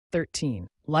13.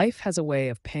 Life has a way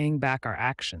of paying back our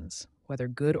actions, whether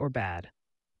good or bad.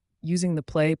 Using the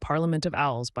play Parliament of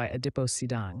Owls by Adipo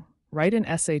Sidang, write an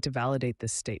essay to validate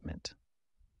this statement.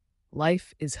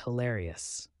 Life is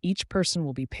hilarious. Each person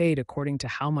will be paid according to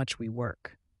how much we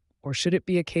work. Or should it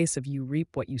be a case of you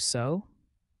reap what you sow?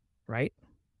 Right?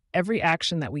 Every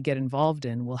action that we get involved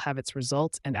in will have its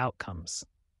results and outcomes.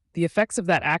 The effects of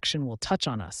that action will touch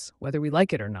on us, whether we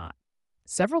like it or not.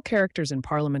 Several characters in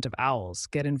Parliament of Owls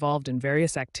get involved in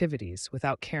various activities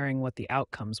without caring what the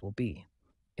outcomes will be.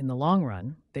 In the long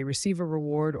run, they receive a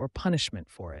reward or punishment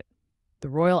for it. The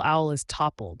royal owl is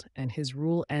toppled, and his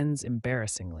rule ends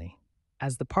embarrassingly.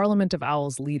 As the Parliament of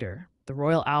Owls leader, the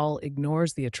royal owl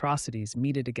ignores the atrocities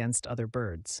meted against other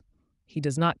birds. He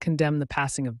does not condemn the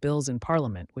passing of bills in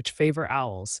Parliament which favor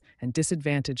owls and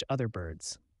disadvantage other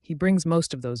birds. He brings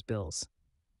most of those bills.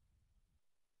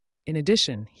 In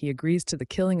addition, he agrees to the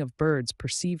killing of birds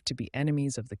perceived to be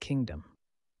enemies of the kingdom.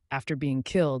 After being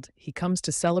killed, he comes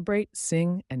to celebrate,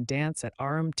 sing, and dance at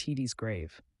Aram Tidi's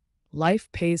grave.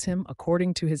 Life pays him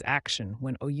according to his action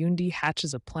when Oyundi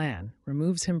hatches a plan,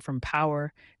 removes him from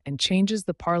power, and changes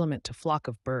the parliament to flock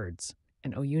of birds,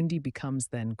 and Oyundi becomes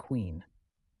then queen.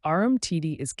 Aram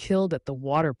Tidi is killed at the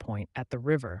water point at the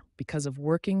river because of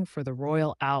working for the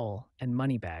royal owl and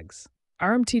moneybags.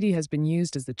 Aram Tidi has been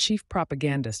used as the chief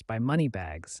propagandist by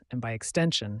moneybags, and by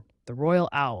extension, the royal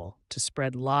owl, to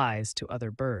spread lies to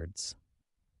other birds.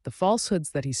 The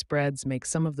falsehoods that he spreads make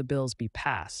some of the bills be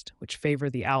passed, which favor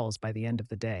the owls by the end of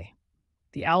the day.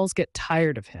 The owls get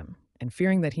tired of him, and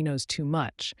fearing that he knows too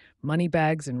much,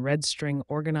 moneybags and Red String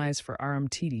organize for Aram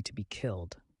Tidi to be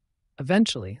killed.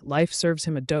 Eventually, life serves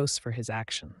him a dose for his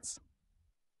actions.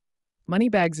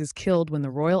 Moneybags is killed when the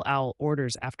royal owl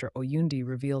orders after Oyundi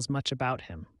reveals much about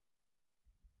him.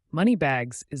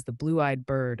 Moneybags is the blue-eyed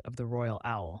bird of the royal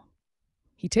owl.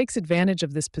 He takes advantage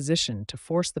of this position to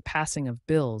force the passing of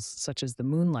bills such as the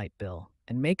Moonlight Bill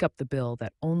and make up the bill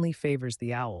that only favors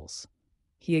the owls.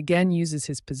 He again uses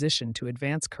his position to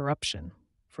advance corruption.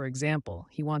 For example,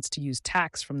 he wants to use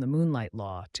tax from the Moonlight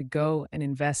Law to go and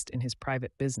invest in his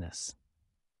private business.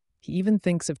 He even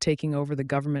thinks of taking over the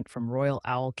government from Royal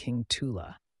Owl King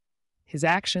Tula. His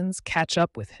actions catch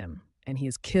up with him, and he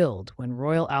is killed when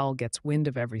Royal Owl gets wind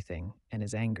of everything and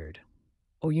is angered.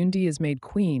 Oyundi is made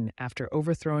queen after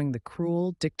overthrowing the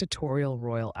cruel, dictatorial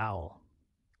royal owl.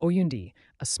 Oyundi,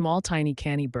 a small, tiny,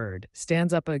 canny bird,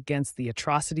 stands up against the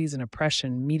atrocities and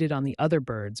oppression meted on the other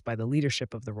birds by the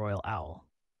leadership of the royal owl.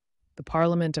 The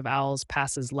Parliament of Owls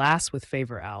passes laws with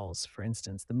favor owls, for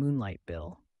instance, the Moonlight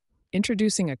Bill,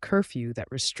 introducing a curfew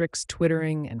that restricts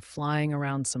twittering and flying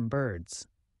around some birds.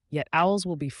 Yet owls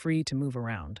will be free to move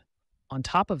around. On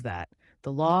top of that,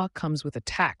 the law comes with a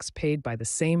tax paid by the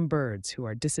same birds who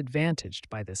are disadvantaged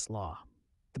by this law.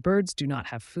 The birds do not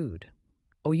have food.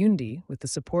 Oyundi, with the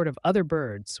support of other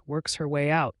birds, works her way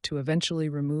out to eventually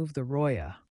remove the roya,